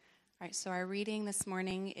All right, so our reading this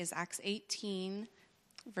morning is Acts 18,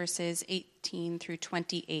 verses 18 through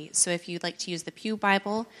 28. So if you'd like to use the Pew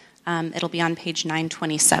Bible, it'll be on page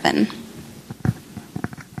 927.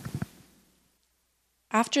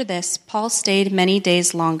 After this, Paul stayed many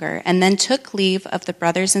days longer, and then took leave of the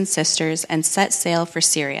brothers and sisters and set sail for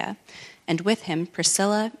Syria, and with him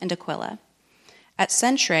Priscilla and Aquila. At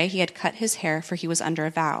Cenchreae he had cut his hair, for he was under a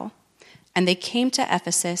vow. And they came to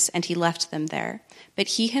Ephesus, and he left them there. But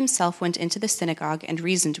he himself went into the synagogue and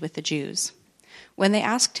reasoned with the Jews. When they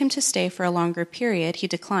asked him to stay for a longer period, he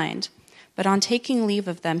declined. But on taking leave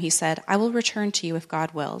of them, he said, "I will return to you if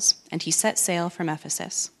God wills." And he set sail from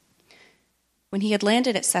Ephesus. When he had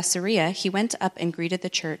landed at Caesarea, he went up and greeted the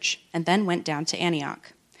church, and then went down to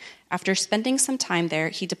Antioch. After spending some time there,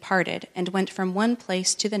 he departed and went from one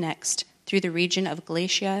place to the next through the region of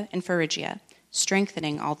Galatia and Phrygia,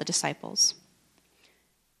 strengthening all the disciples.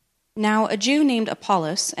 Now a Jew named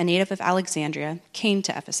Apollos, a native of Alexandria, came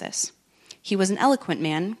to Ephesus. He was an eloquent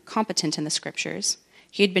man, competent in the Scriptures.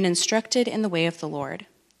 He had been instructed in the way of the Lord,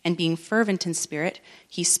 and being fervent in spirit,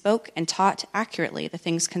 he spoke and taught accurately the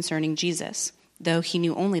things concerning Jesus, though he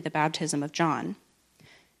knew only the baptism of John.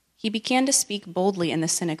 He began to speak boldly in the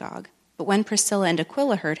synagogue, but when Priscilla and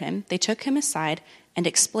Aquila heard him, they took him aside and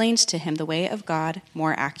explained to him the way of God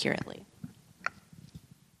more accurately.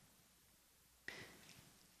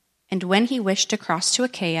 And when he wished to cross to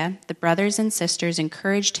Achaia, the brothers and sisters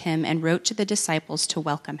encouraged him and wrote to the disciples to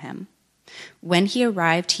welcome him. When he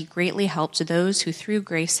arrived, he greatly helped those who through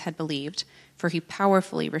grace had believed, for he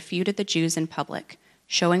powerfully refuted the Jews in public,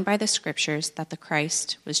 showing by the Scriptures that the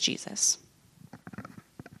Christ was Jesus.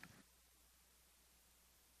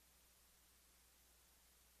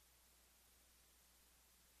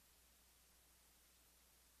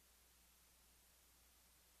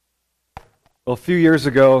 Well, a few years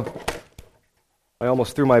ago, I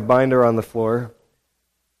almost threw my binder on the floor.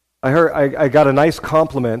 I got a nice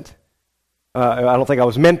compliment. I don't think I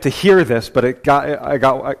was meant to hear this, but it got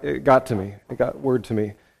to me. It got word to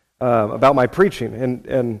me about my preaching,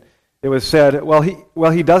 and it was said, "Well,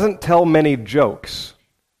 he doesn't tell many jokes,"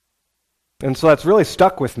 and so that's really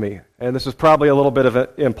stuck with me. And this is probably a little bit of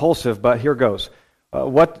impulsive, but here goes.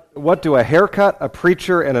 What do a haircut, a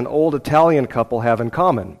preacher, and an old Italian couple have in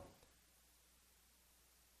common?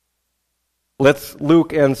 Let's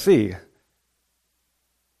look and see.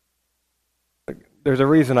 There's a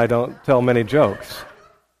reason I don't tell many jokes.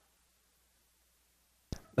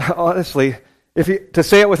 Honestly, to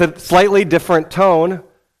say it with a slightly different tone,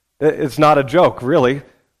 it's not a joke, really.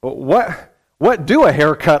 What do a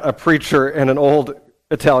haircut, a preacher, and an old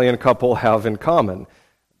Italian couple have in common?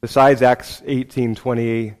 Besides Acts 18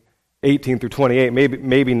 through 28,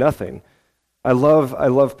 maybe nothing. I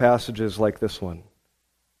love passages like this one.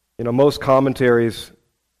 You know, most commentaries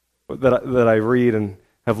that I read and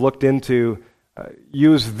have looked into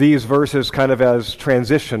use these verses kind of as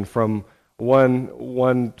transition from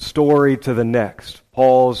one story to the next.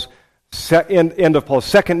 End of Paul's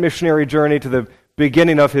second missionary journey to the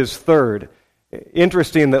beginning of his third.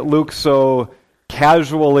 Interesting that Luke so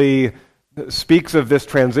casually speaks of this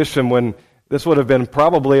transition when this would have been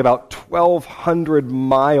probably about 1,200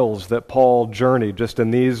 miles that Paul journeyed just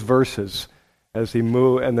in these verses as he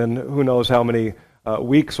moved, and then who knows how many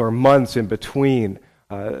weeks or months in between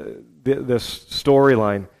this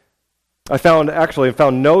storyline. I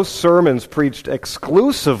found no sermons preached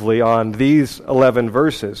exclusively on these 11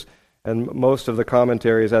 verses, and most of the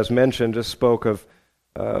commentaries, as mentioned, just spoke of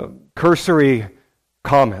cursory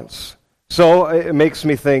comments. So it makes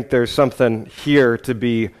me think there's something here to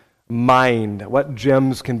be mined. What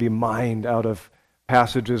gems can be mined out of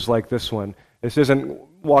passages like this one? This isn't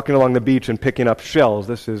walking along the beach and picking up shells.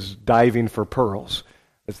 This is diving for pearls.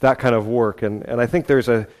 It's that kind of work. And I think there's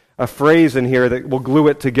a phrase in here that will glue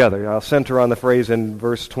it together. I'll center on the phrase in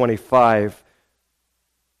verse 25.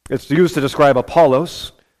 It's used to describe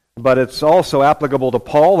Apollos, but it's also applicable to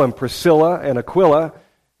Paul and Priscilla and Aquila,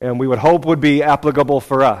 and we would hope would be applicable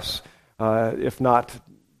for us. If not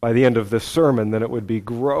by the end of this sermon, then it would be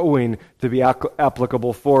growing to be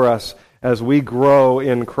applicable for us as we grow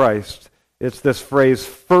in Christ. It's this phrase,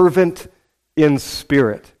 fervent in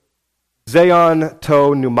spirit. Zeion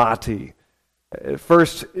to pneumati.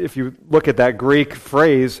 First, if you look at that Greek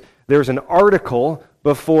phrase, there's an article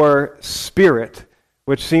before spirit,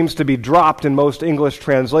 which seems to be dropped in most English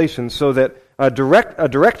translations, so that a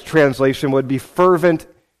direct translation would be fervent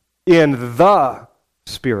in the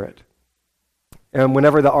Spirit. And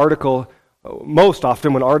whenever most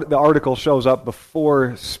often when the article shows up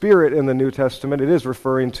before Spirit in the New Testament, it is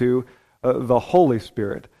referring to the Holy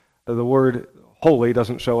Spirit. The word holy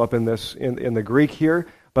doesn't show up in the Greek here,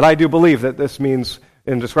 But I do believe that this means,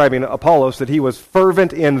 in describing Apollos, that he was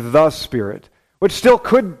fervent in the Spirit, which still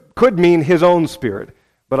could mean his own spirit.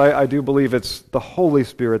 But I do believe it's the Holy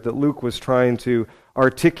Spirit that Luke was trying to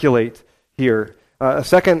articulate here. A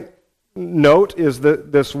second note is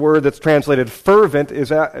that this word that's translated fervent is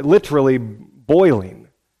literally boiling.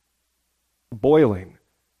 Boiling.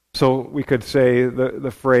 So we could say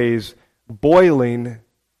the phrase boiling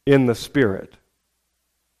in the Spirit.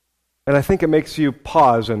 And I think it makes you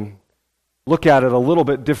pause and look at it a little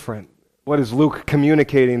bit different. What is Luke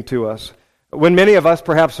communicating to us? When many of us,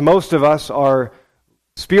 perhaps most of us, are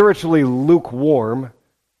spiritually lukewarm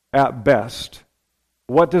at best,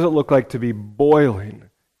 what does it look like to be boiling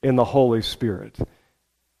in the Holy Spirit?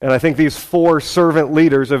 And I think these four servant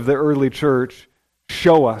leaders of the early church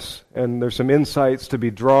show us, and there's some insights to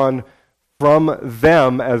be drawn from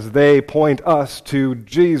them as they point us to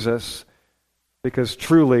Jesus, because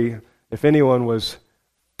truly, if anyone was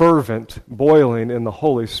fervent, boiling in the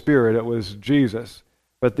Holy Spirit, it was Jesus.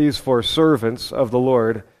 But these four servants of the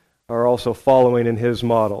Lord are also following in his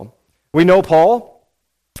model. We know Paul,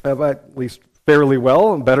 at least fairly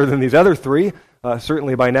well, better than these other three,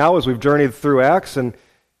 certainly by now as we've journeyed through Acts. And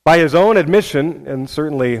by his own admission, and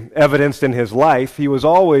certainly evidenced in his life, he was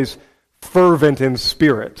always fervent in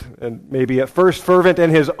spirit, and maybe at first fervent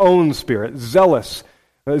in his own spirit, zealous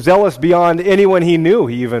beyond anyone he knew,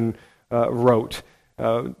 he even wrote.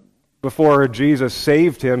 Before Jesus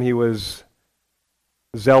saved him, he was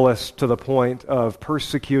zealous to the point of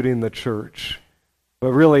persecuting the church.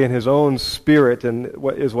 But really in his own spirit, and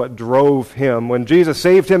what drove him. When Jesus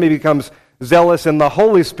saved him, he becomes zealous in the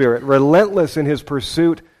Holy Spirit, relentless in his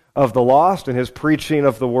pursuit of the lost and his preaching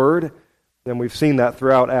of the word. And we've seen that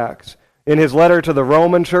throughout Acts. In his letter to the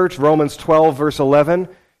Roman church, Romans 12, verse 11,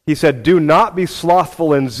 he said, "Do not be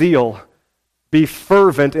slothful in zeal. Be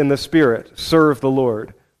fervent in the Spirit. Serve the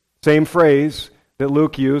Lord." Same phrase that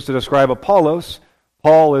Luke used to describe Apollos,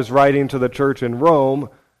 Paul is writing to the church in Rome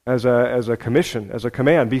as a commission, as a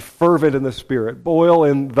command. Be fervent in the Spirit. Boil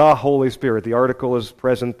in the Holy Spirit. The article is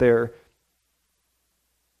present there.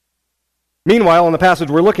 Meanwhile, in the passage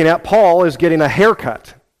we're looking at, Paul is getting a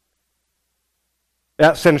haircut.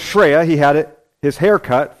 At Cenchrea, he had his hair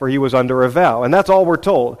cut, for he was under a vow. And that's all we're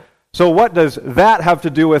told. So what does that have to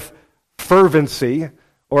do with fervency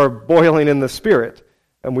or boiling in the Spirit?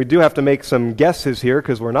 And we do have to make some guesses here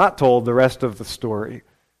because we're not told the rest of the story.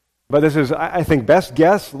 But this is, I think, best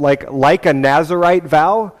guess, like a Nazirite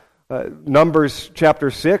vow. Numbers chapter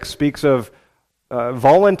 6 speaks of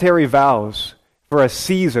voluntary vows for a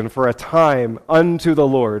season, for a time unto the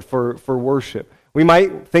Lord, for worship. We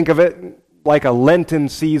might think of it like a Lenten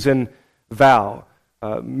season vow.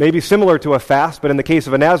 Maybe similar to a fast, but in the case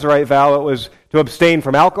of a Nazirite vow, it was to abstain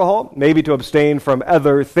from alcohol, maybe to abstain from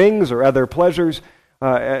other things or other pleasures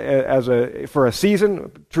for a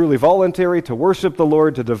season, truly voluntary, to worship the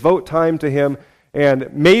Lord, to devote time to Him, and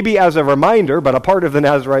maybe as a reminder, but a part of the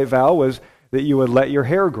Nazirite vow was that you would let your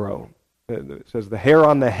hair grow. It says the hair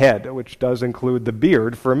on the head, which does include the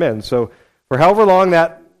beard for men. So for however long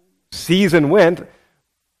that season went,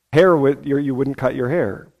 you wouldn't cut your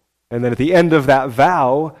hair. And then at the end of that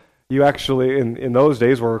vow, you actually, in those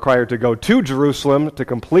days, were required to go to Jerusalem to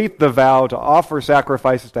complete the vow, to offer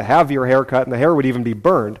sacrifices, to have your hair cut, and the hair would even be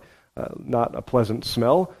burned. Not a pleasant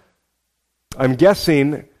smell. I'm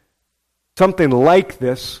guessing something like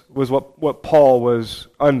this was what Paul was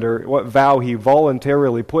under, what vow he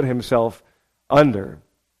voluntarily put himself under.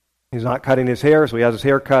 He's not cutting his hair, so he has his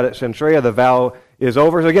hair cut at Cenchrea. The vow is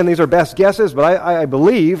over. So again, these are best guesses, but I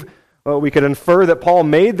believe we could infer that Paul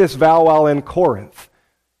made this vow while in Corinth.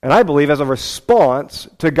 And I believe as a response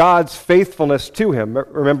to God's faithfulness to him.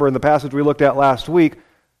 Remember in the passage we looked at last week,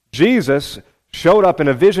 Jesus showed up in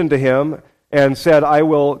a vision to him and said, "I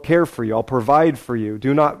will care for you. I'll provide for you.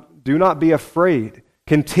 Do not be afraid.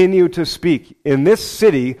 Continue to speak. In this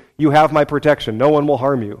city, you have my protection. No one will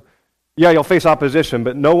harm you." Yeah, you'll face opposition,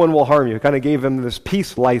 but no one will harm you. He kind of gave him this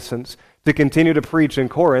peace license to continue to preach in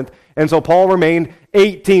Corinth. And so Paul remained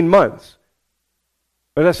 18 months.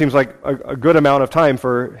 But that seems like a good amount of time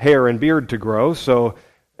for hair and beard to grow, so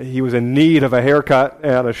he was in need of a haircut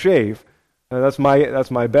and a shave. That's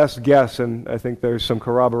my best guess, and I think there's some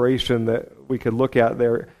corroboration that we could look at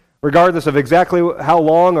there. Regardless of exactly how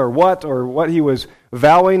long or what he was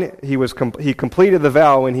vowing, he completed the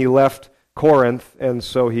vow when he left Corinth, and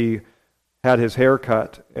so he had his hair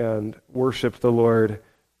cut and worshiped the Lord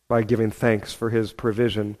by giving thanks for his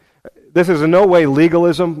provision. This is in no way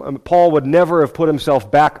legalism. Paul would never have put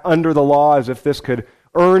himself back under the law as if this could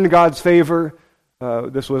earn God's favor.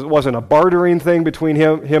 This wasn't a bartering thing between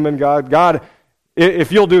him and God. God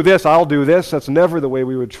if you'll do this, I'll do this. That's never the way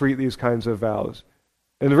we would treat these kinds of vows.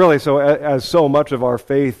 And really, so as so much of our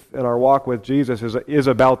faith and our walk with Jesus is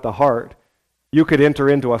about the heart, you could enter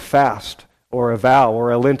into a fast or a vow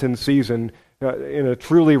or a Lenten season in a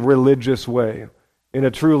truly religious way, in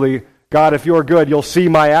a truly, God, if you're good, you'll see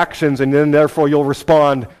my actions and then therefore you'll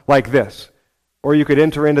respond like this. Or you could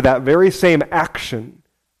enter into that very same action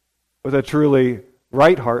with a truly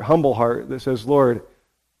right heart, humble heart that says, Lord,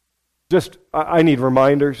 I need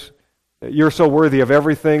reminders. You're so worthy of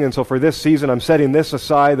everything, and so for this season I'm setting this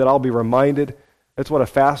aside that I'll be reminded. That's what a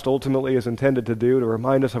fast ultimately is intended to do, to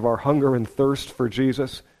remind us of our hunger and thirst for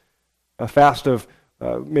Jesus. A fast of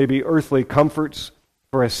maybe earthly comforts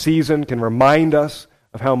for a season can remind us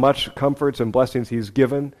of how much comforts and blessings He's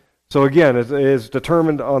given. So again, it is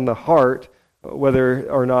determined on the heart whether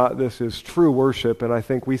or not this is true worship, and I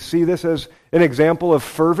think we see this as an example of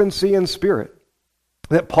fervency in spirit.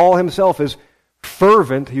 That Paul himself is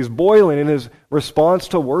fervent, he's boiling in his response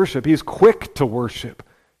to worship. He's quick to worship.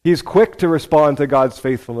 He's quick to respond to God's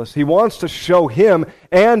faithfulness. He wants to show him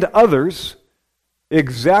and others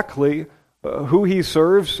exactly who he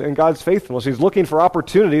serves and God's faithfulness. He's looking for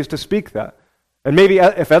opportunities to speak that. And maybe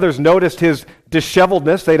if others noticed his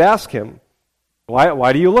disheveledness, they'd ask him,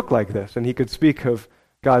 why do you look like this? And he could speak of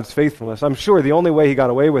God's faithfulness. I'm sure the only way he got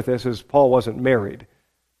away with this is Paul wasn't married.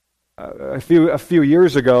 A few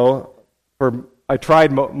years ago, I tried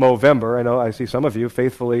Movember. I know I see some of you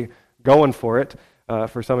faithfully going for it.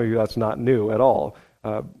 For some of you, that's not new at all.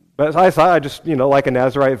 But I thought I just, like a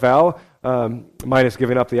Nazirite vow, minus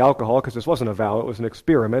giving up the alcohol, because this wasn't a vow, it was an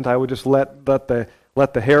experiment. I would just let the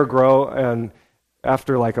hair grow, and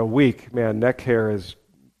after like a week, man, neck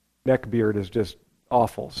beard is just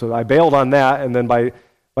awful. So I bailed on that, and then by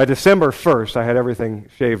December 1st, I had everything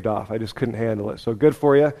shaved off. I just couldn't handle it. So good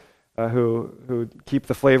for you. Who keep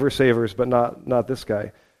the flavor savors, but not this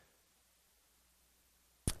guy.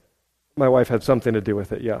 My wife had something to do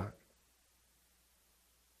with it, yeah.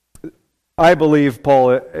 I believe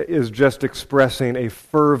Paul is just expressing a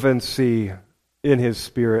fervency in his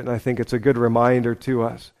spirit, and I think it's a good reminder to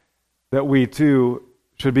us that we too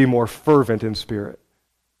should be more fervent in spirit.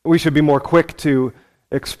 We should be more quick to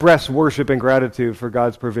express worship and gratitude for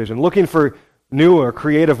God's provision, looking for new or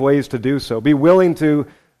creative ways to do so. Be willing to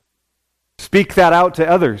speak that out to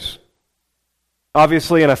others.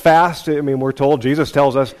 Obviously, in a fast, we're told, Jesus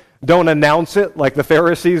tells us, don't announce it like the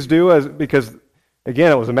Pharisees do, because,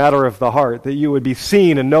 again, it was a matter of the heart, that you would be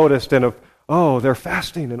seen and noticed and they're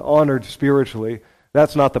fasting and honored spiritually.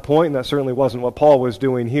 That's not the point, and that certainly wasn't what Paul was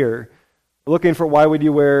doing here. Looking for, why would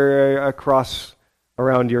you wear a cross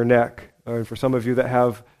around your neck? For some of you that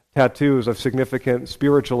have tattoos of significant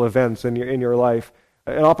spiritual events in your life,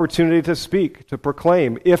 an opportunity to speak, to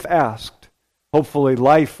proclaim, if asked. Hopefully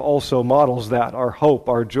life also models that, our hope,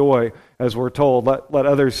 our joy, as we're told. Let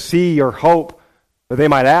others see your hope, that they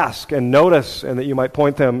might ask and notice, and that you might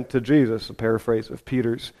point them to Jesus, a paraphrase of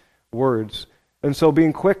Peter's words. And so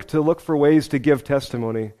being quick to look for ways to give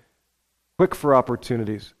testimony, quick for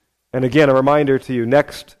opportunities. And again, a reminder to you,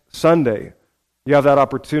 next Sunday, you have that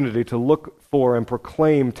opportunity to look for and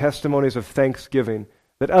proclaim testimonies of thanksgiving,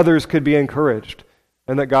 that others could be encouraged,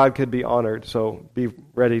 and that God could be honored. So be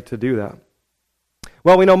ready to do that.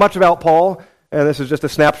 Well, we know much about Paul, and this is just a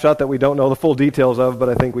snapshot that we don't know the full details of, but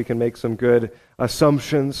I think we can make some good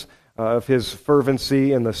assumptions of his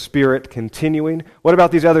fervency and the Spirit continuing. What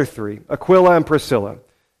about these other three? Aquila and Priscilla.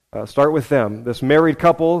 Start with them. This married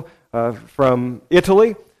couple from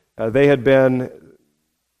Italy, they had been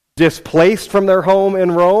displaced from their home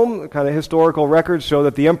in Rome. Kind of historical records show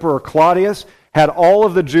that the Emperor Claudius had all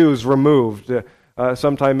of the Jews removed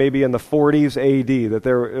sometime maybe in the 40s AD, that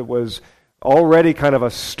it was already kind of a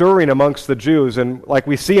stirring amongst the Jews. And like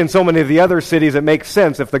we see in so many of the other cities, it makes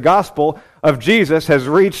sense. If the gospel of Jesus has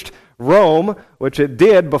reached Rome, which it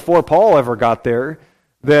did before Paul ever got there,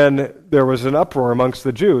 then there was an uproar amongst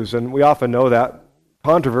the Jews. And we often know that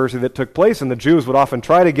controversy that took place, and the Jews would often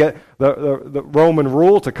try to get the Roman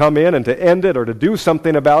rule to come in and to end it or to do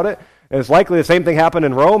something about it. And it's likely the same thing happened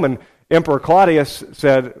in Rome, and Emperor Claudius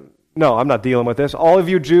said, no, I'm not dealing with this. All of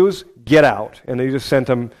you Jews, get out. And he just sent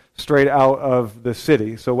them straight out of the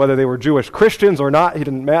city. So whether they were Jewish Christians or not, it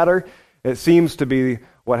didn't matter. It seems to be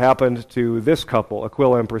what happened to this couple,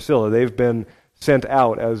 Aquila and Priscilla. They've been sent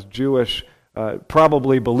out as Jewish,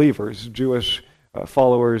 probably believers, Jewish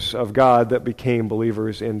followers of God that became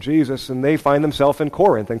believers in Jesus. And they find themselves in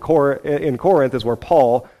Corinth. And in Corinth is where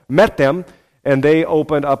Paul met them, and they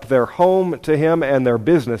opened up their home to him and their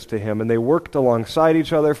business to him. And they worked alongside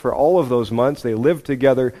each other for all of those months. They lived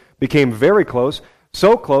together, became very close.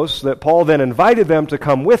 so close that Paul then invited them to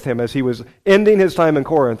come with him as he was ending his time in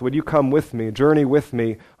Corinth. Would you come with me, journey with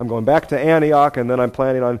me? I'm going back to Antioch, and then I'm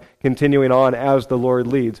planning on continuing on as the Lord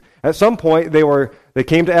leads. At some point, they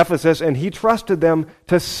came to Ephesus, and he trusted them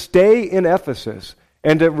to stay in Ephesus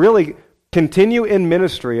and to really continue in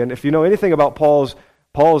ministry. And if you know anything about Paul's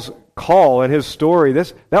call and his story,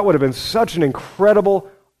 that would have been such an incredible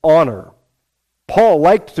honor. Paul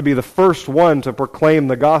liked to be the first one to proclaim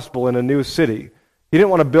the gospel in a new city. He didn't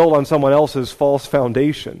want to build on someone else's false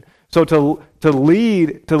foundation. So to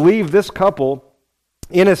leave this couple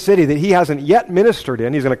in a city that he hasn't yet ministered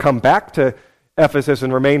in, he's going to come back to Ephesus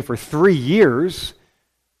and remain for 3 years,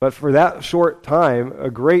 but for that short time, a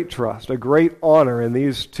great trust, a great honor in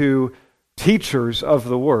these two teachers of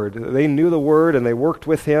the Word. They knew the Word and they worked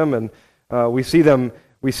with him, and we see their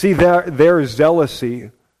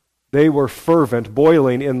zealousy. They were fervent,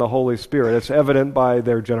 boiling in the Holy Spirit. It's evident by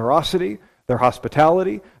their generosity, their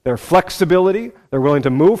hospitality, their flexibility. They're willing to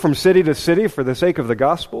move from city to city for the sake of the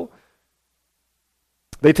gospel.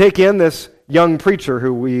 They take in this young preacher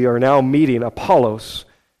who we are now meeting, Apollos,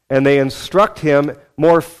 and they instruct him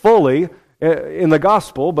more fully in the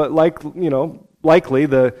gospel, but likely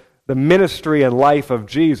the ministry and life of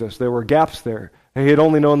Jesus. There were gaps there. He had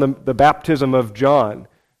only known the baptism of John.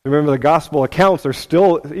 Remember, the gospel accounts are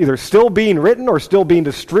either still being written or still being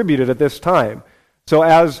distributed at this time. So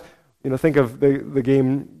think of the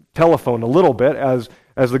game telephone a little bit. As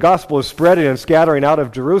the gospel is spreading and scattering out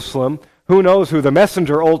of Jerusalem, who knows who the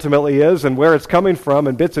messenger ultimately is and where it's coming from,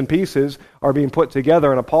 and bits and pieces are being put together,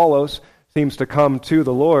 and Apollos seems to come to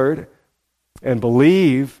the Lord and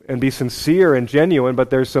believe and be sincere and genuine, but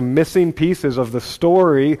there's some missing pieces of the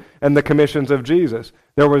story and the commissions of Jesus.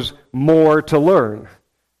 There was more to learn.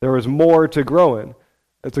 There was more to grow in.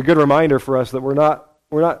 It's a good reminder for us that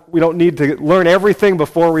we don't need to learn everything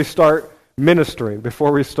before we start ministering,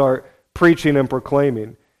 before we start preaching and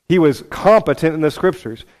proclaiming. He was competent in the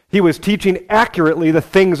Scriptures. He was teaching accurately the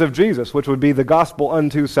things of Jesus, which would be the gospel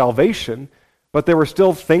unto salvation, but there were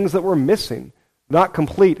still things that were missing, not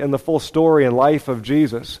complete in the full story and life of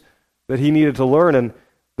Jesus that he needed to learn, and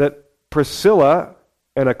that Priscilla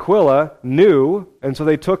and Aquila knew, and so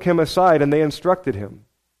they took him aside and they instructed him.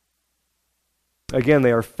 Again,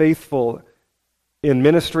 they are faithful in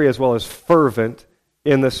ministry as well as fervent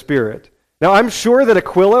in the Spirit. Now, I'm sure that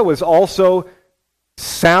Aquila was also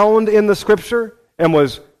sound in the Scripture and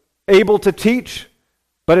was able to teach,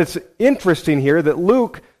 but it's interesting here that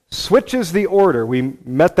Luke switches the order. We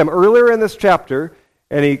met them earlier in this chapter,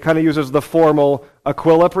 and he kind of uses the formal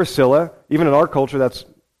Aquila, Priscilla. Even in our culture, that's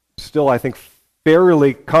still, I think,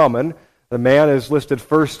 fairly common. The man is listed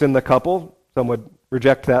first in the couple. Some would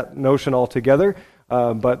reject that notion altogether,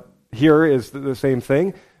 but here is the same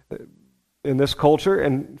thing in this culture.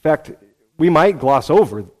 And in fact, we might gloss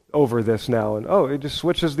over this now, and it just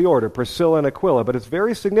switches the order, Priscilla and Aquila. But it's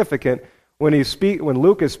very significant when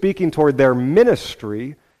Luke is speaking toward their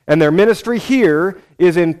ministry, and their ministry here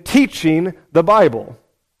is in teaching the Bible.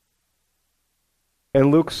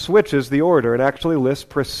 And Luke switches the order and actually lists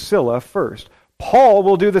Priscilla first. Paul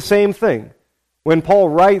will do the same thing. When Paul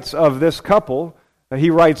writes of this couple, he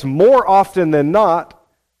writes more often than not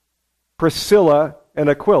Priscilla and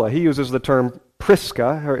Aquila. He uses the term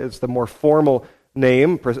Prisca. It's the more formal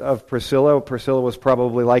name of Priscilla. Priscilla was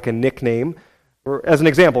probably like a nickname. As an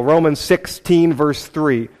example, Romans 16, verse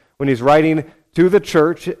 3, when he's writing to the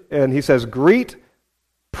church, and he says, "Greet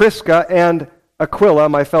Prisca and Aquila,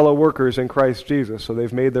 my fellow workers in Christ Jesus." So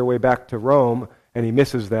they've made their way back to Rome, and he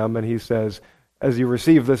misses them, and he says, "As you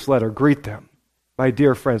receive this letter, greet them. My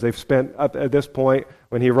dear friends." They've spent, up at this point,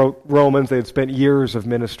 when he wrote Romans, they had spent years of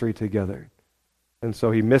ministry together. And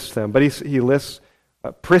so he missed them. But he lists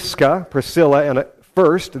Priscilla, and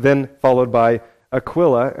first, then followed by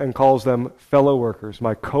Aquila, and calls them fellow workers,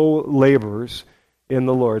 my co-laborers in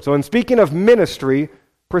the Lord. So in speaking of ministry,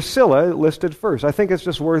 Priscilla listed first. I think it's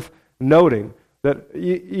just worth noting that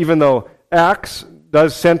even though Acts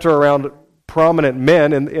does center around prominent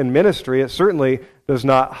men in ministry, it certainly does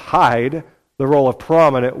not hide the role of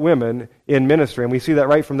prominent women in ministry. And we see that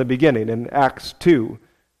right from the beginning in Acts 2.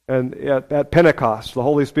 And at Pentecost, the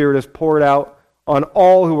Holy Spirit is poured out on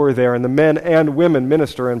all who were there, and the men and women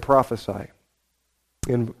minister and prophesy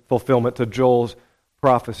in fulfillment to Joel's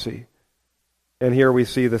prophecy. And here we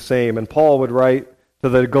see the same. And Paul would write to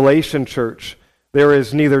the Galatian church, "There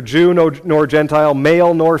is neither Jew nor Gentile,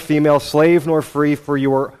 male nor female, slave nor free, for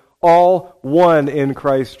you are all one in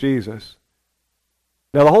Christ Jesus."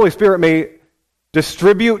 Now the Holy Spirit may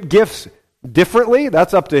distribute gifts differently,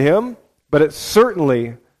 that's up to him, but it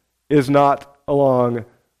certainly is not along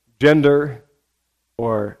gender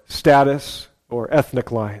or status or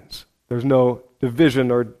ethnic lines. There's no division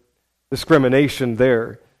or discrimination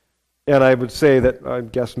there. And I would say that I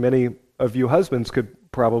guess many of you husbands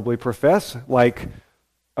could probably profess, like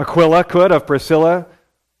Aquila could of Priscilla,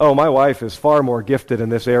 oh, my wife is far more gifted in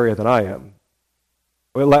this area than I am.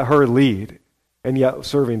 We let her lead, and yet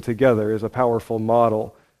serving together is a powerful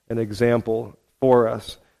model and example for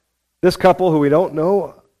us. This couple, who we don't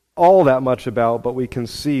know all that much about, but we can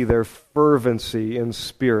see their fervency in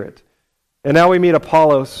spirit. And now we meet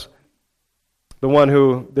Apollos, the one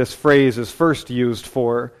who this phrase is first used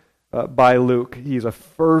for by Luke. He's a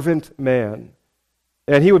fervent man.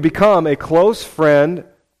 And he would become a close friend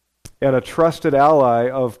and a trusted ally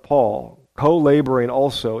of Paul, co-laboring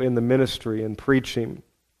also in the ministry and preaching.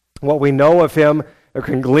 What we know of him, or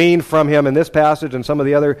can glean from him in this passage and some of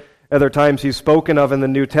the other times he's spoken of in the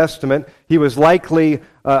New Testament, he was likely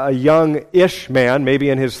a young-ish man, maybe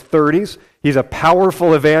in his 30s. He's a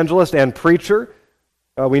powerful evangelist and preacher.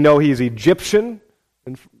 We know he's Egyptian,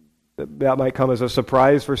 and that might come as a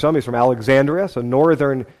surprise for some. He's from Alexandria, so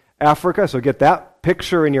northern Africa, so get that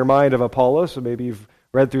picture in your mind of Apollos. So maybe you've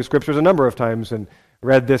read through Scriptures a number of times and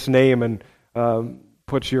read this name and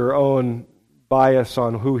put your own bias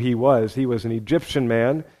on who he was. He was an Egyptian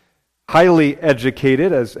man, highly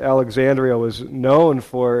educated, as Alexandria was known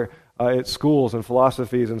for its schools and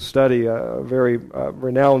philosophies and study, a very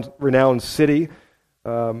renowned city.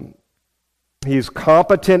 He's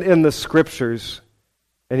competent in the Scriptures,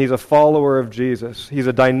 and he's a follower of Jesus. He's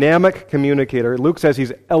a dynamic communicator. Luke says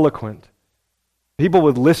he's eloquent. People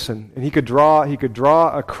would listen, and he could draw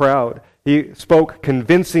a crowd. He spoke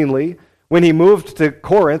convincingly. When he moved to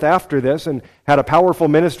Corinth after this and had a powerful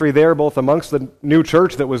ministry there, both amongst the new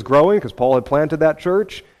church that was growing, because Paul had planted that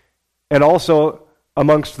church, and also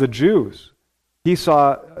amongst the Jews, he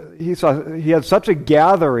had such a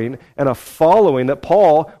gathering and a following that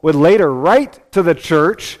Paul would later write to the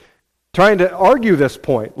church trying to argue this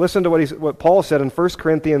point. Listen to what Paul said in 1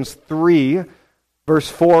 Corinthians 3, verse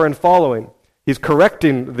 4 and following. He's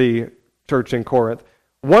correcting the church in Corinth.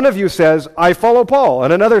 One of you says, I follow Paul,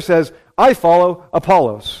 and another says, I follow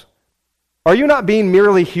Apollos. Are you not being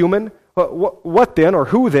merely human? What then, or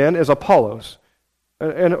who then, is Apollos?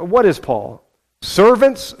 And what is Paul?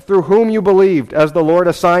 Servants through whom you believed, as the Lord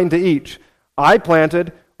assigned to each. I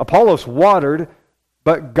planted, Apollos watered,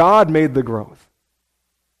 but God made the growth.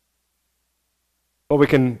 What we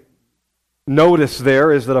can notice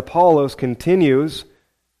there is that Apollos continues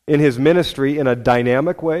in his ministry in a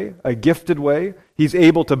dynamic way, a gifted way. He's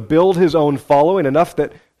able to build his own following enough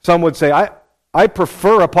that some would say, I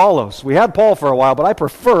prefer Apollos. We had Paul for a while, but I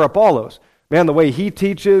prefer Apollos. Man, the way he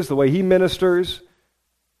teaches, the way he ministers.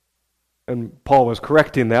 And Paul was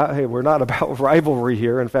correcting that. Hey, we're not about rivalry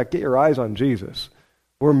here. In fact, get your eyes on Jesus.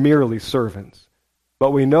 We're merely servants.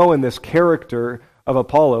 But we know in this character of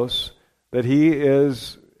Apollos that he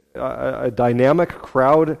is a dynamic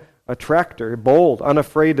crowd attractor, bold,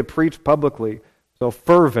 unafraid to preach publicly, so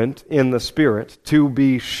fervent in the Spirit, to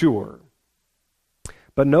be sure.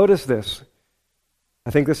 But notice this.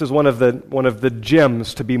 I think this is one of the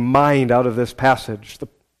gems to be mined out of this passage,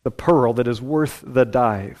 the pearl that is worth the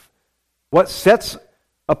dive. What sets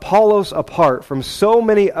Apollos apart from so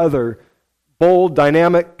many other bold,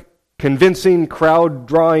 dynamic, convincing,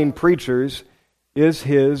 crowd-drawing preachers is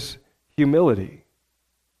his humility.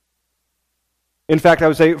 In fact, I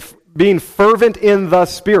would say being fervent in the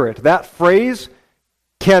Spirit. That phrase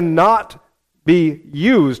cannot be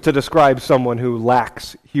used to describe someone who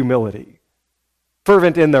lacks humility.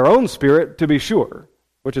 Fervent in their own spirit, to be sure,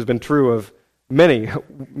 which has been true of many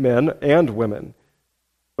men and women.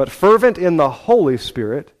 But fervent in the Holy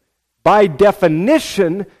Spirit, by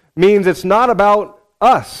definition, means it's not about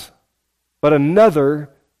us, but another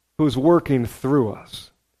who's working through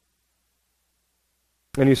us.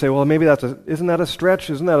 And you say, well, maybe isn't that a stretch?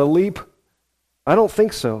 Isn't that a leap? I don't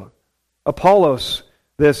think so. Apollos,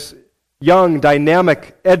 this young,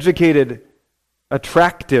 dynamic, educated,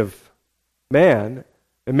 attractive man,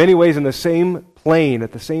 in many ways at the same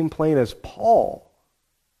plane as Paul.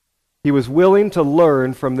 He was willing to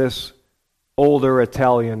learn from this older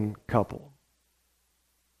Italian couple.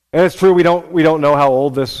 And it's true, we don't know how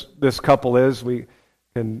old this couple is. We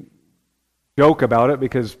can joke about it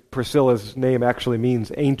because Priscilla's name actually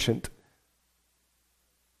means ancient.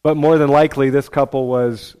 But more than likely, this couple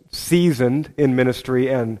was seasoned in ministry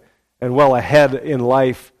and well ahead in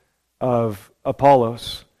life of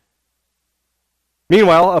Apollos.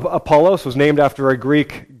 Meanwhile, Apollos was named after a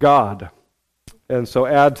Greek god. And so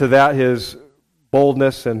add to that his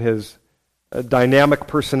boldness and his dynamic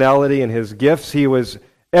personality and his gifts. He was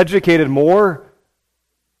educated more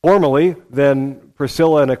formally than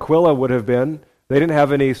Priscilla and Aquila would have been. They didn't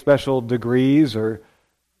have any special degrees or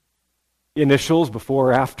initials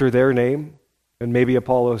before or after their name, and maybe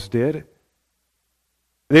Apollos did.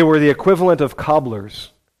 They were the equivalent of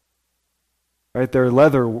cobblers, right? They're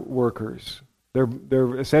leather workers.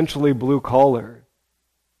 They're essentially blue collar.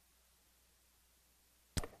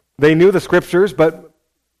 They knew the scriptures, but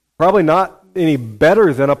probably not any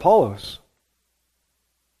better than Apollos.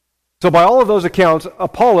 So by all of those accounts,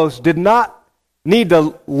 Apollos did not need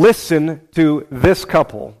to listen to this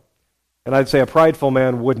couple. And I'd say a prideful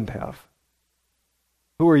man wouldn't have.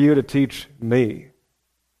 Who are you to teach me?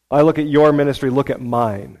 I look at your ministry, look at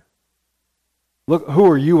mine. Look, who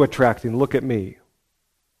are you attracting? Look at me.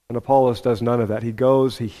 And Apollos does none of that. He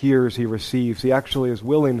goes, he hears, he receives. He actually is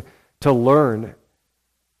willing to learn,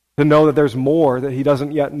 to know that there's more that he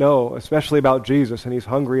doesn't yet know, especially about Jesus, and he's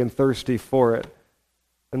hungry and thirsty for it.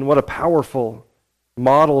 And what a powerful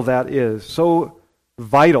model that is. So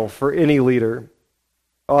vital for any leader.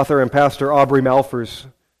 Author and pastor Aubrey Malphurs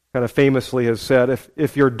kind of famously has said,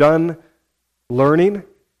 if you're done learning,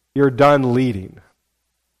 you're done leading.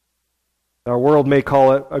 Our world may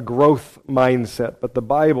call it a growth mindset, but the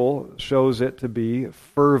Bible shows it to be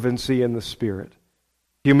fervency in the Spirit.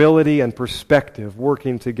 Humility and perspective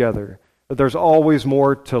working together. That there's always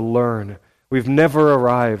more to learn. We've never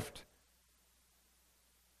arrived.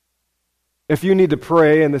 If you need to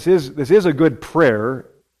pray, and this is a good prayer,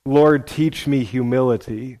 Lord, teach me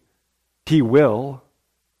humility, He will,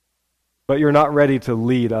 but you're not ready to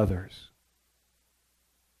lead others.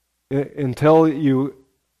 Until you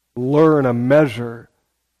learn a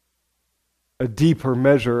deeper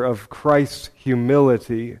measure of Christ's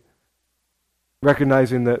humility,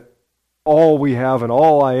 recognizing that all we have and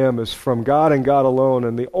all I am is from God and God alone,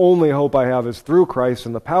 and the only hope I have is through Christ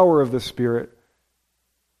and the power of the Spirit.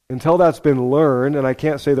 Until that's been learned, and I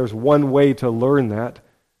can't say there's one way to learn that,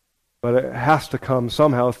 but it has to come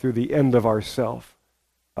somehow through the end of ourself,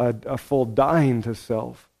 a full dying to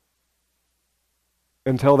self.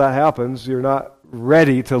 Until that happens, you're not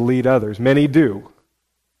ready to lead others. Many do.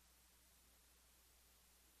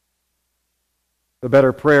 The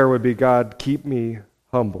better prayer would be, God, keep me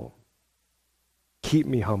humble. Keep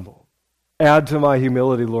me humble. Add to my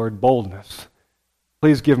humility, Lord, boldness.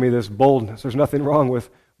 Please give me this boldness. There's nothing wrong with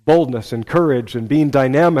boldness and courage and being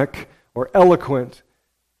dynamic or eloquent,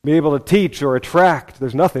 being able to teach or attract.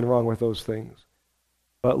 There's nothing wrong with those things.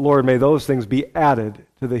 But Lord, may those things be added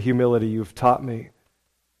to the humility you've taught me.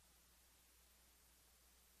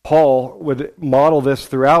 Paul would model this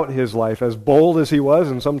throughout his life, as bold as he was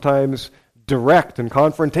and sometimes direct and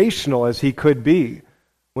confrontational as he could be.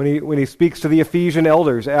 When he speaks to the Ephesian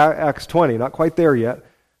elders, Acts 20, not quite there yet,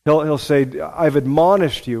 he'll say, I've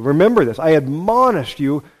admonished you. Remember this. I admonished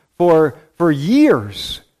you for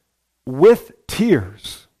years with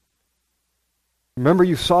tears. Remember,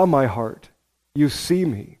 you saw my heart. You see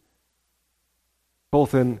me.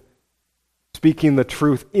 Both in speaking the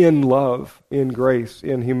truth in love, in grace,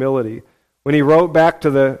 in humility. When he wrote back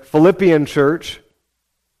to the Philippian church,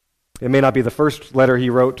 it may not be the first letter he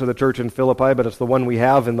wrote to the church in Philippi, but it's the one we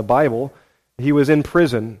have in the Bible. He was in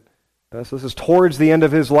prison. So this is towards the end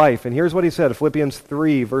of his life. And here's what he said, Philippians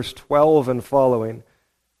 3, verse 12 and following.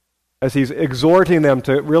 As he's exhorting them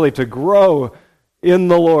to really to grow in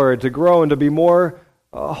the Lord, to grow and to be more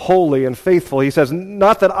holy and faithful. He says,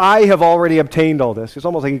 not that I have already obtained all this. It's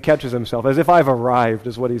almost like he catches himself, as if I've arrived,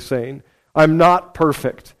 is what he's saying. I'm not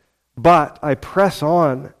perfect, but I press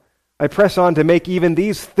on. I press on to make even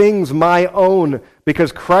these things my own,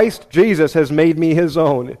 because Christ Jesus has made me his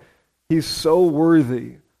own. He's so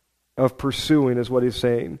worthy of pursuing, is what he's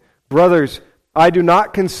saying. Brothers, I do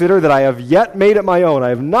not consider that I have yet made it my own. I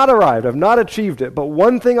have not arrived. I have not achieved it. But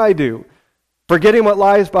one thing I do, forgetting what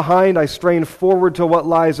lies behind, I strain forward to what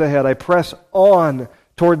lies ahead. I press on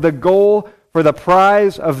toward the goal for the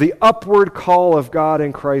prize of the upward call of God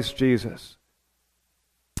in Christ Jesus.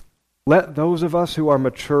 Let those of us who are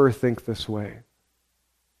mature think this way.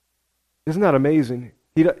 Isn't that amazing?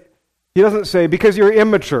 He doesn't say, because you're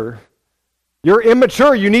immature,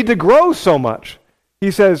 you need to grow so much. He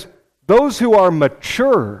says, those who are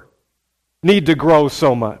mature need to grow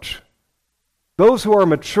so much. Those who are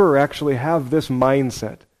mature actually have this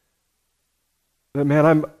mindset that,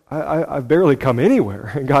 man, I've barely come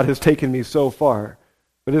anywhere, and God has taken me so far.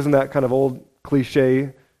 But isn't that kind of old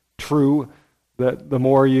cliche true, that the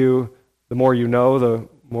more you know, the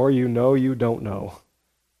more you know you don't know?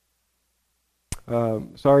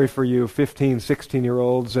 Sorry for you 15,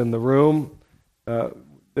 16-year-olds in the room.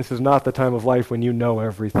 This is not the time of life when you know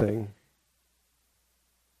everything.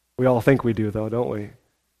 We all think we do, though, don't we?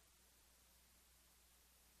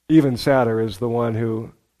 Even sadder is the one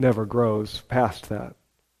who never grows past that.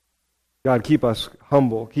 God, keep us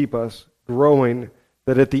humble, keep us growing,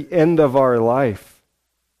 that at the end of our life,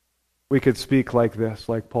 we could speak like this,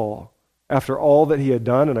 like Paul. After all that he had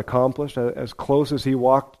done and accomplished, as close as he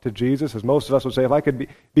walked to Jesus, as most of us would say, if I could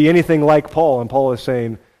be anything like Paul, and Paul is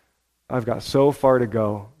saying, I've got so far to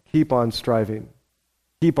go. Keep on striving.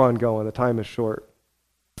 Keep on going. The time is short.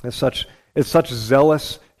 It's such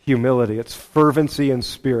zealous humility. It's fervency in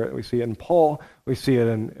spirit. We see it in Paul. We see it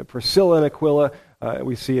in Priscilla and Aquila.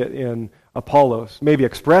 We see it in Apollos. Maybe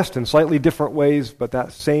expressed in slightly different ways, but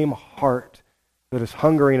that same heart that is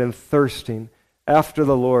hungering and thirsting after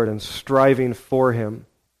the Lord and striving for Him.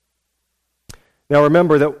 Now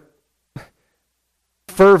remember that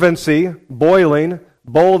fervency, boiling,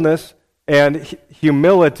 boldness, and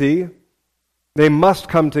humility, they must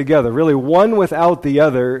come together. Really, one without the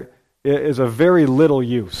other is of very little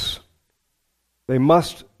use. They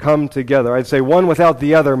must come together. I'd say one without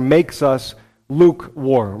the other makes us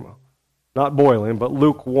lukewarm. Not boiling, but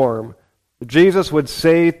lukewarm. Jesus would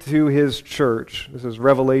say to his church, this is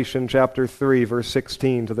Revelation chapter 3, verse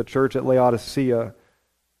 16, to the church at Laodicea,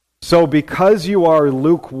 so because you are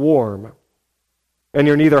lukewarm, and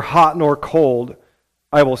you're neither hot nor cold,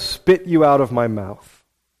 I will spit you out of my mouth.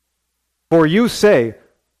 For you say,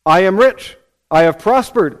 I am rich, I have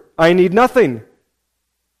prospered, I need nothing.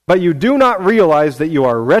 But you do not realize that you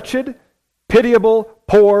are wretched, pitiable,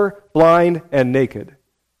 poor, blind, and naked.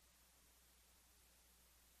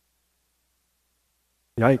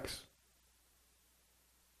 Yikes.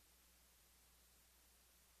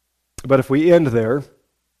 But if we end there,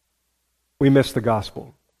 we miss the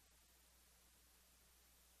gospel.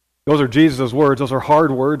 Those are Jesus' words. Those are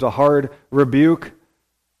hard words, a hard rebuke.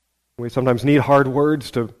 We sometimes need hard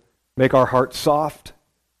words to make our hearts soft.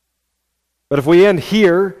 But if we end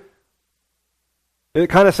here, it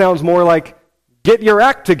kind of sounds more like get your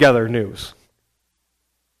act together news.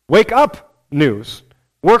 Wake up news.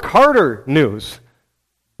 Work harder news.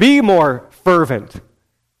 Be more fervent.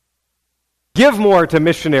 Give more to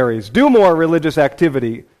missionaries. Do more religious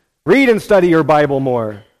activity. Read and study your Bible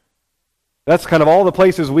more. That's kind of all the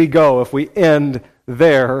places we go if we end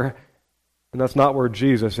there, and that's not where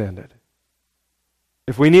Jesus ended.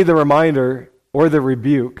 If we need the reminder or the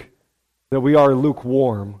rebuke that we are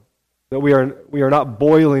lukewarm, that we are not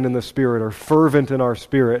boiling in the Spirit or fervent in our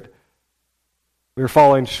spirit, we are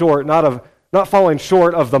falling short, not falling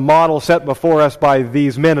short of the model set before us by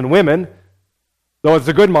these men and women, though it's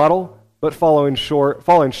a good model, but falling short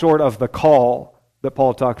of the call that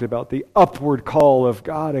Paul talked about, the upward call of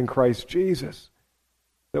God in Christ Jesus,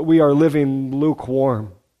 that we are living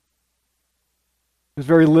lukewarm. There's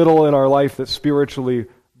very little in our life that's spiritually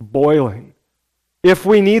boiling. If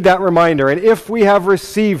we need that reminder, and if we have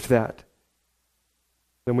received that,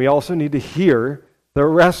 then we also need to hear the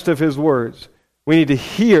rest of his words. We need to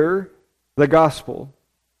hear the gospel.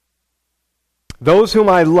 Those whom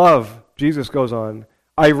I love, Jesus goes on,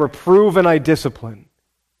 I reprove and I discipline.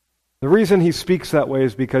 The reason he speaks that way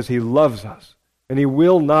is because he loves us, and he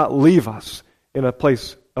will not leave us in a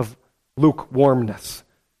place of lukewarmness.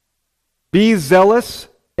 Be zealous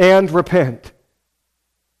and repent.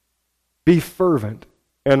 Be fervent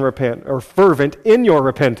and repent, or fervent in your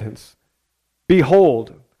repentance.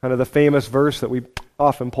 Behold, kind of the famous verse that we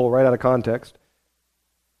often pull right out of context.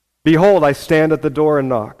 Behold, I stand at the door and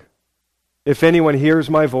knock. If anyone hears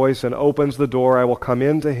my voice and opens the door, I will come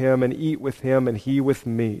in to him and eat with him and he with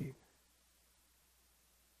me.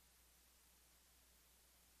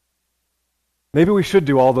 Maybe we should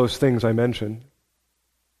do all those things I mentioned.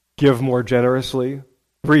 Give more generously,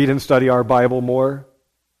 read and study our Bible more,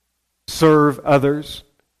 serve others,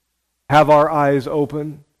 have our eyes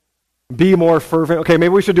open, be more fervent. Okay,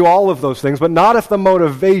 maybe we should do all of those things, but not if the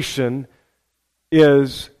motivation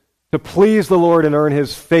is to please the Lord and earn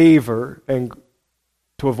his favor and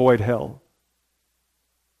to avoid hell.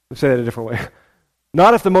 Let's say that a different way.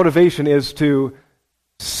 Not if the motivation is to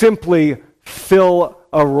simply fill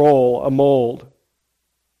a role, a mold,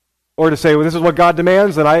 or to say, well, this is what God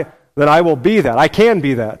demands, then I will be that. I can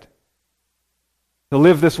be that. To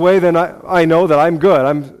live this way, then I know that I'm good.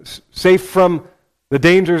 I'm safe from the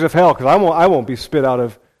dangers of hell, because I won't be spit out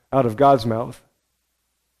of God's mouth.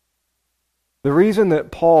 The reason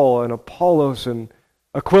that Paul and Apollos and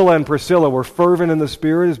Aquila and Priscilla were fervent in the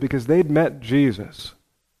Spirit is because they'd met Jesus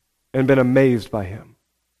and been amazed by him.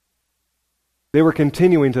 They were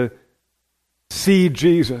continuing to see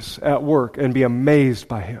Jesus at work and be amazed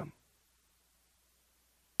by him.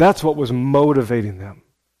 That's what was motivating them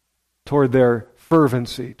toward their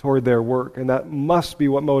fervency, toward their work, and that must be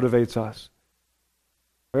what motivates us.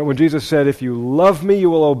 Right? When Jesus said, if you love me, you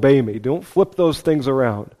will obey me. Don't flip those things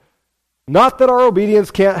around. Not that our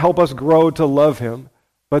obedience can't help us grow to love him,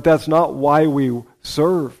 but that's not why we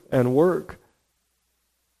serve and work.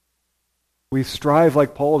 We strive,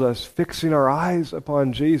 like Paul does, fixing our eyes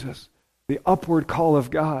upon Jesus, the upward call of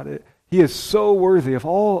God. He is so worthy of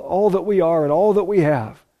all that we are and all that we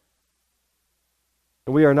have.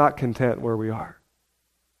 And we are not content where we are.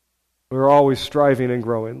 We're always striving and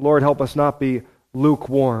growing. Lord, help us not be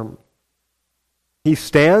lukewarm. He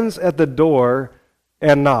stands at the door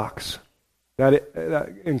and knocks.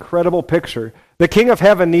 That incredible picture. The King of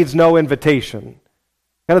Heaven needs no invitation.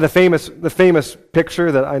 Kind of the famous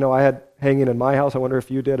picture that I know I had hanging in my house. I wonder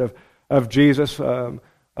if you did of Jesus,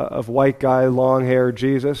 of white guy, long hair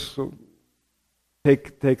Jesus. So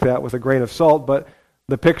take that with a grain of salt. But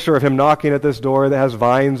the picture of him knocking at this door that has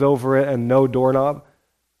vines over it and no doorknob.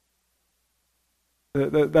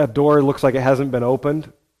 That door looks like it hasn't been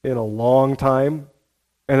opened in a long time,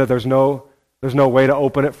 and that there's no way to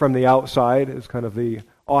open it from the outside, is kind of the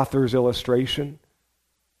author's illustration.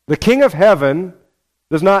 The King of Heaven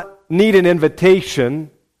does not need an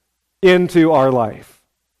invitation into our life,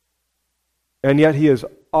 and yet he is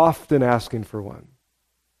often asking for one.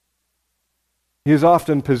 He is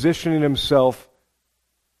often positioning himself,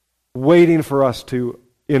 waiting for us to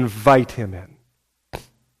invite him in.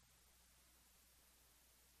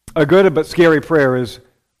 A good but scary prayer is,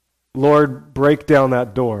 Lord, break down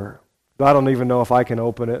that door. I don't even know if I can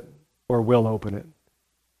open it or will open it.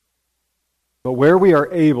 But where we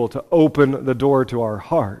are able to open the door to our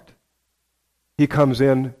heart, he comes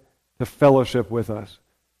in to fellowship with us.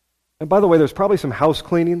 And by the way, there's probably some house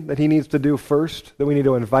cleaning that he needs to do first, that we need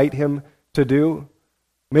to invite him to do.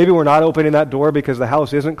 Maybe we're not opening that door because the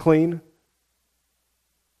house isn't clean.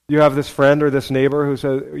 You have this friend or this neighbor who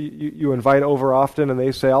says you invite over often, and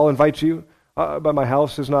they say, I'll invite you, but my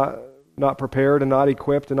house is not prepared and not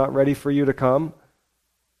equipped and not ready for you to come.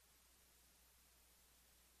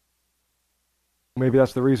 Maybe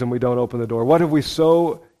that's the reason we don't open the door. What have we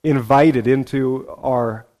so invited into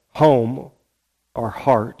our home, our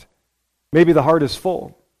heart? Maybe the heart is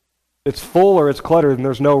full. It's full or it's cluttered and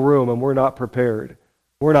there's no room and we're not prepared.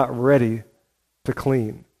 We're not ready to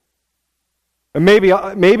clean. And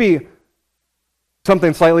maybe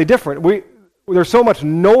something slightly different. There's so much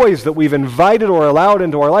noise that we've invited or allowed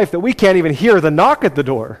into our life that we can't even hear the knock at the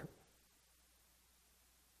door.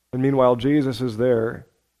 And meanwhile, Jesus is there,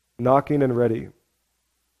 knocking and ready.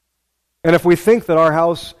 And if we think that our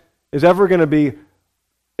house is ever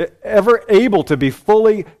able to be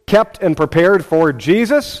fully kept and prepared for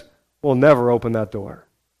Jesus, we'll never open that door.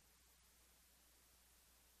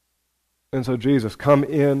 And so Jesus, come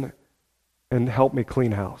in and help me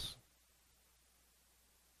clean house.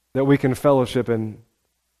 That we can fellowship and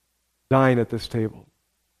dine at this table.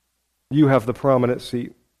 You have the prominent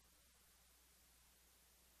seat.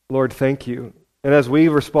 Lord, thank you. And as we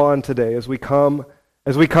respond today, as we come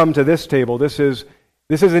to this table, this is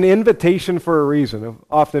an invitation for a reason. I've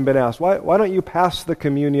often been asked, why don't you pass the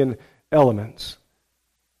communion elements?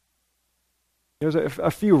 There's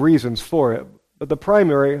a few reasons for it, but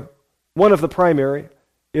one of the primary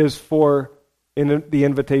is for the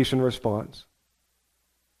invitation response.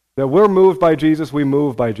 That we're moved by Jesus, we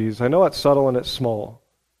move by Jesus. I know it's subtle and it's small,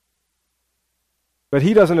 but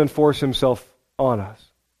he doesn't enforce himself on us.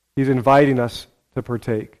 He's inviting us to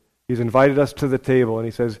partake. He's invited us to the table, and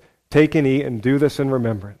he says, take and eat and do this in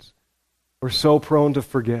remembrance. We're so prone to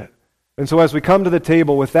forget. And so as we come to the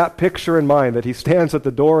table with that picture in mind, that he stands at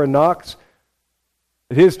the door and knocks,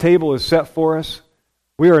 that his table is set for us,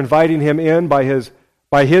 we are inviting him in by his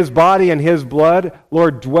body and his blood.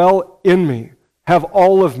 Lord, dwell in me. Have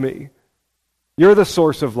all of me. You're the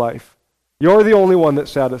source of life. You're the only one that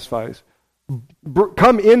satisfies.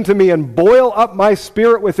 Come into me and boil up my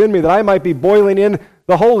spirit within me, that I might be boiling in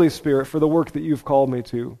the Holy Spirit for the work that you've called me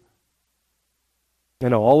to. You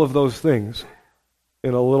know, all of those things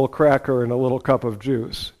in a little cracker and a little cup of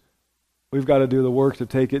juice. We've got to do the work to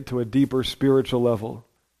take it to a deeper spiritual level.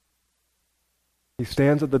 He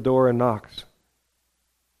stands at the door and knocks.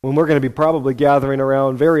 When we're going to be probably gathering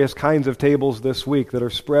around various kinds of tables this week that are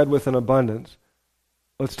spread with an abundance,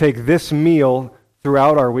 let's take this meal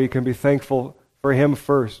throughout our week and be thankful for him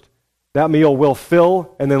first. That meal will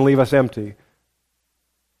fill and then leave us empty.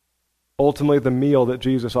 Ultimately, the meal that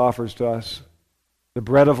Jesus offers to us, the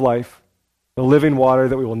bread of life, the living water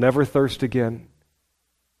that we will never thirst again,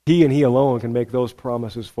 he and he alone can make those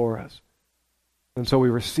promises for us. And so we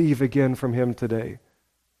receive again from him today.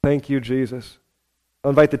 Thank you, Jesus. I'll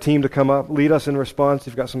invite the team to come up, lead us in response.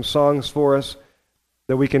 You've got some songs for us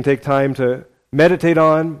that we can take time to meditate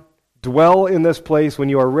on, dwell in this place. When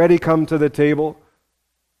you are ready, come to the table.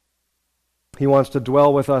 He wants to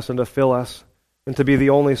dwell with us and to fill us and to be the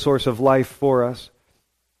only source of life for us.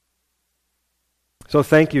 So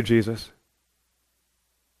thank you, Jesus.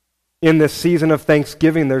 In this season of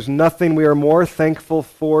Thanksgiving, there's nothing we are more thankful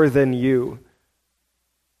for than you.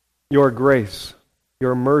 Your grace,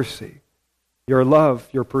 your mercy, your love,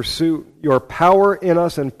 your pursuit, your power in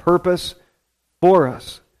us and purpose for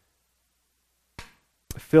us.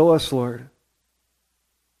 Fill us, Lord.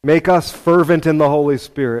 Make us fervent in the Holy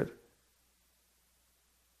Spirit.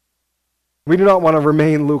 We do not want to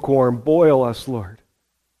remain lukewarm. Boil us, Lord.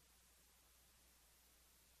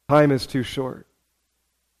 Time is too short.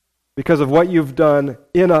 Because of what you've done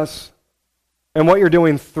in us and what you're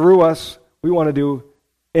doing through us, we want to do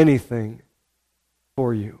anything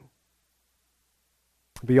for you.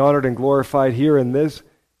 Be honored and glorified here in this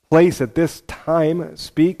place at this time.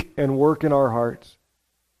 Speak and work in our hearts.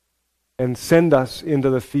 And send us into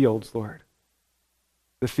the fields, Lord.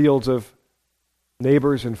 The fields of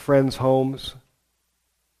neighbors and friends' homes,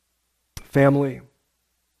 family,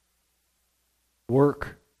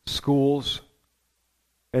 work, schools,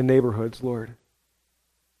 and neighborhoods, Lord.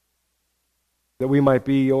 That we might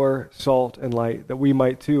be your salt and light, that we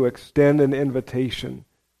might too extend an invitation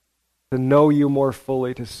to know you more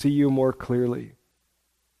fully, to see you more clearly,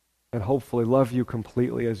 and hopefully love you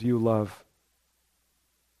completely as you love.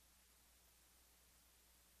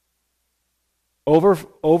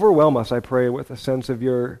 Overwhelm us, I pray, with a sense of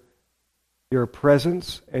your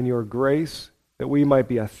presence and your grace, that we might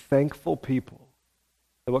be a thankful people,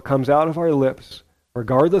 that what comes out of our lips,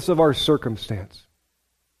 regardless of our circumstance,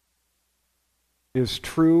 is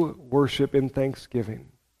true worship in thanksgiving.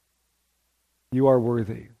 You are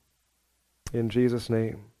worthy. In Jesus'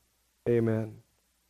 name, amen.